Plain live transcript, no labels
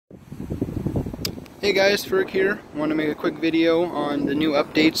Hey guys, Ferg here. I want to make a quick video on the new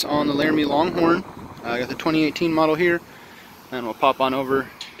updates on the Laramie Longhorn. I got the 2018 model here, and we'll pop on over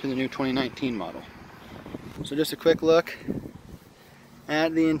to the new 2019 model. So just a quick look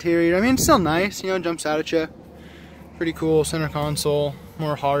at the interior. I mean, it's still nice, you know, jumps out at you. Pretty cool center console,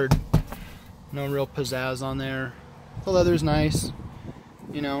 more hard, no real pizzazz on there. The leather's nice,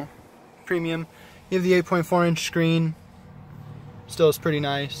 you know, premium. You have the 8.4-inch screen, still is pretty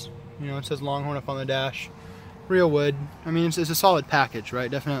nice. You know, it says Longhorn up on the dash. Real wood. I mean, it's a solid package,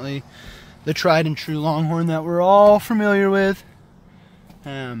 right? Definitely the tried and true Longhorn that we're all familiar with.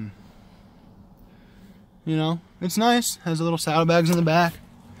 You know, it's nice. Has a little saddlebags in the back.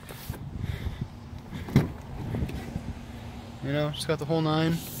 You know, just got the whole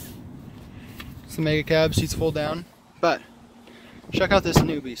nine. It's the mega cab, seats fold down. But check out this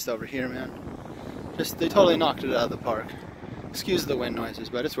new beast over here, man. They totally knocked it out of the park. Excuse the wind noises,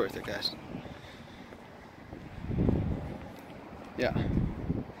 but it's worth it, guys. Yeah.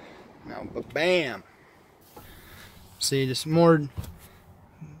 Now, bam! See, just more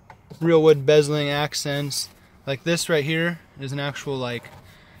real wood bezeling accents. Like this right here is an actual, like,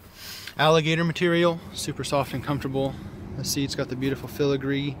 alligator material. Super soft and comfortable. The seat's got the beautiful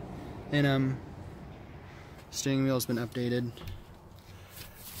filigree in them. Steering wheel's been updated.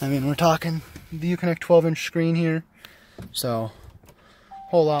 I mean, we're talking ViewConnect 12-inch screen here. So,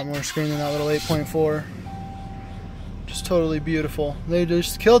 whole lot more screen than that little 8.4. Just totally beautiful. They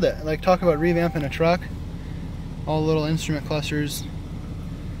just killed it. Like, talk about revamping a truck. All little instrument clusters.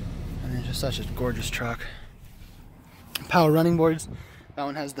 I mean, just such a gorgeous truck. Power running boards. That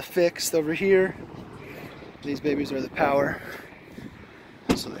one has the fixed over here. These babies are the power.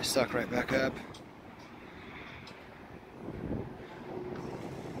 So they suck right back up.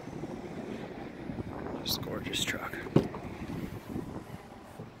 Just gorgeous truck.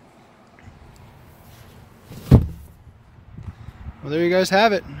 Well, there you guys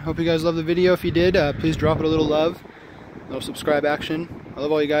have it. Hope you guys loved the video. If you did, please drop it a little love. A little subscribe action. I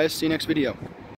love all you guys. See you next video.